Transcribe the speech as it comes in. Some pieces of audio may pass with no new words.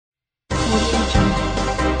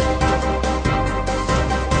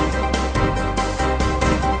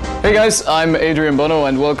Hey guys, I'm Adrian Bono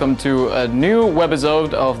and welcome to a new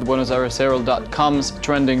webisode of the BuenosAiresHerald.com's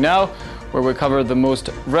Trending Now, where we cover the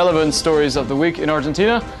most relevant stories of the week in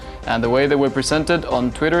Argentina and the way they were presented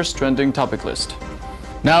on Twitter's trending topic list.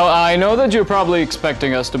 Now, I know that you're probably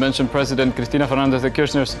expecting us to mention President Cristina Fernández de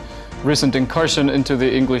Kirchner's recent incursion into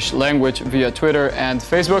the English language via Twitter and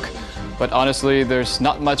Facebook, but honestly, there's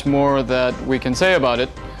not much more that we can say about it.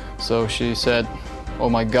 So she said, "Oh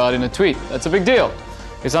my God," in a tweet. That's a big deal.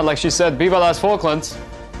 It's not like she said, "Viva las Falklands."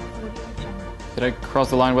 Did I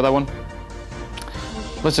cross the line with that one?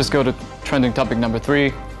 Let's just go to trending topic number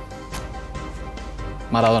 3.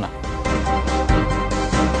 Maradona.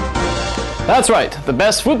 That's right, the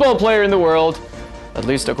best football player in the world, at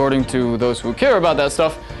least according to those who care about that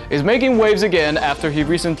stuff, is making waves again after he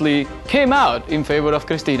recently came out in favor of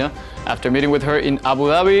Cristina after meeting with her in Abu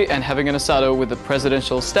Dhabi and having an asado with the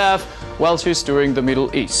presidential staff while she's touring the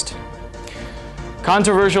Middle East.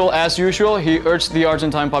 Controversial as usual, he urged the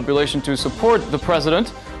Argentine population to support the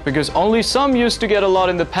president because only some used to get a lot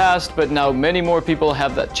in the past, but now many more people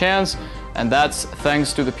have that chance, and that's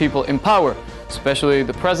thanks to the people in power, especially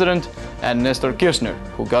the president and Néstor Kirchner,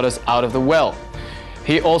 who got us out of the well.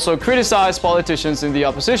 He also criticized politicians in the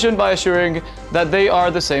opposition by assuring that they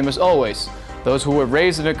are the same as always, those who were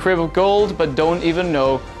raised in a crib of gold but don't even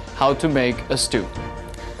know how to make a stew.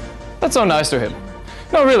 That's so nice to him.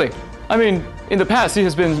 No, really. I mean, in the past, he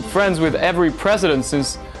has been friends with every president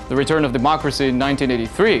since the return of democracy in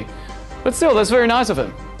 1983. But still, that's very nice of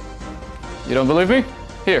him. You don't believe me?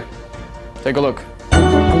 Here, take a look.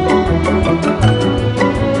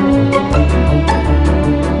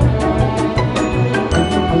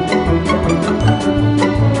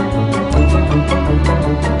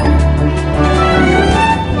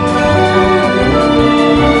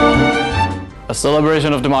 A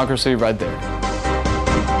celebration of democracy right there.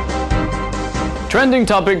 Trending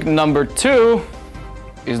topic number 2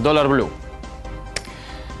 is dollar blue.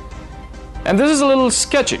 And this is a little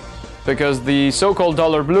sketchy because the so-called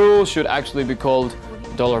dollar blue should actually be called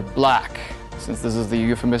dollar black, since this is the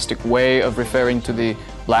euphemistic way of referring to the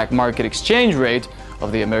black market exchange rate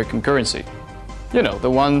of the American currency. You know, the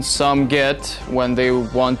one some get when they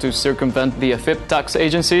want to circumvent the AFIP tax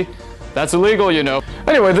agency. That's illegal, you know.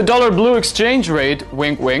 Anyway, the dollar blue exchange rate,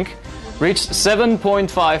 wink wink, reached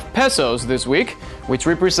 7.5 pesos this week, which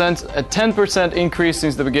represents a 10% increase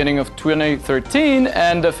since the beginning of 2013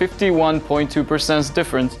 and a 51.2%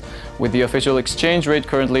 difference with the official exchange rate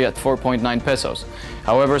currently at 4.9 pesos.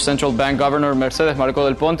 However, Central Bank Governor Mercedes Marcó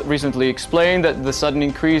del Pont recently explained that the sudden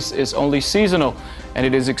increase is only seasonal, and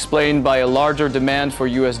it is explained by a larger demand for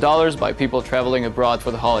US dollars by people traveling abroad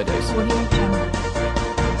for the holidays.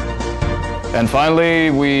 And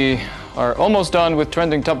finally, we are almost done with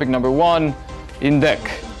trending topic number 1, INDEC.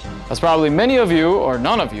 As probably many of you, or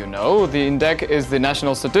none of you know, the INDEC is the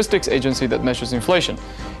national statistics agency that measures inflation.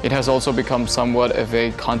 It has also become somewhat of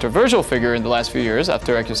a controversial figure in the last few years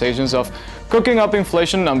after accusations of cooking up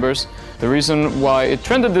inflation numbers. The reason why it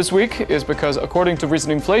trended this week is because, according to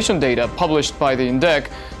recent inflation data published by the INDEC,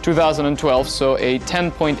 2012 saw a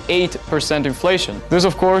 10.8% inflation. This,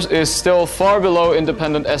 of course, is still far below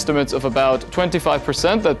independent estimates of about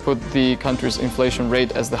 25% that put the country's inflation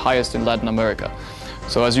rate as the highest in Latin America.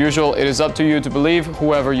 So as usual, it is up to you to believe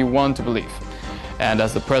whoever you want to believe. And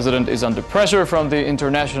as the president is under pressure from the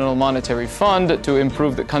International Monetary Fund to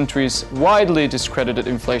improve the country's widely discredited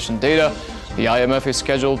inflation data, the IMF is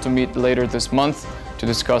scheduled to meet later this month to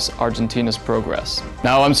discuss Argentina's progress.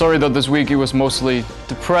 Now, I'm sorry that this week it was mostly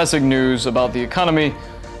depressing news about the economy,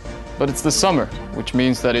 but it's the summer, which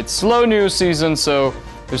means that it's slow news season, so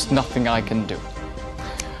there's nothing I can do.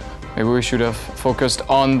 Maybe we should have focused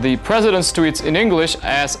on the president's tweets in English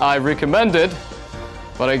as I recommended,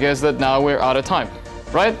 but I guess that now we're out of time,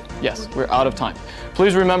 right? Yes, we're out of time.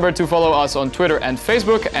 Please remember to follow us on Twitter and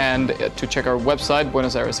Facebook and to check our website,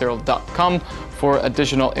 BuenosAiresHerald.com, for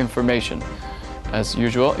additional information. As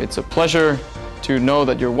usual, it's a pleasure to know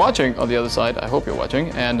that you're watching on the other side. I hope you're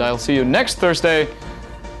watching, and I'll see you next Thursday.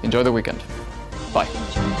 Enjoy the weekend. Bye.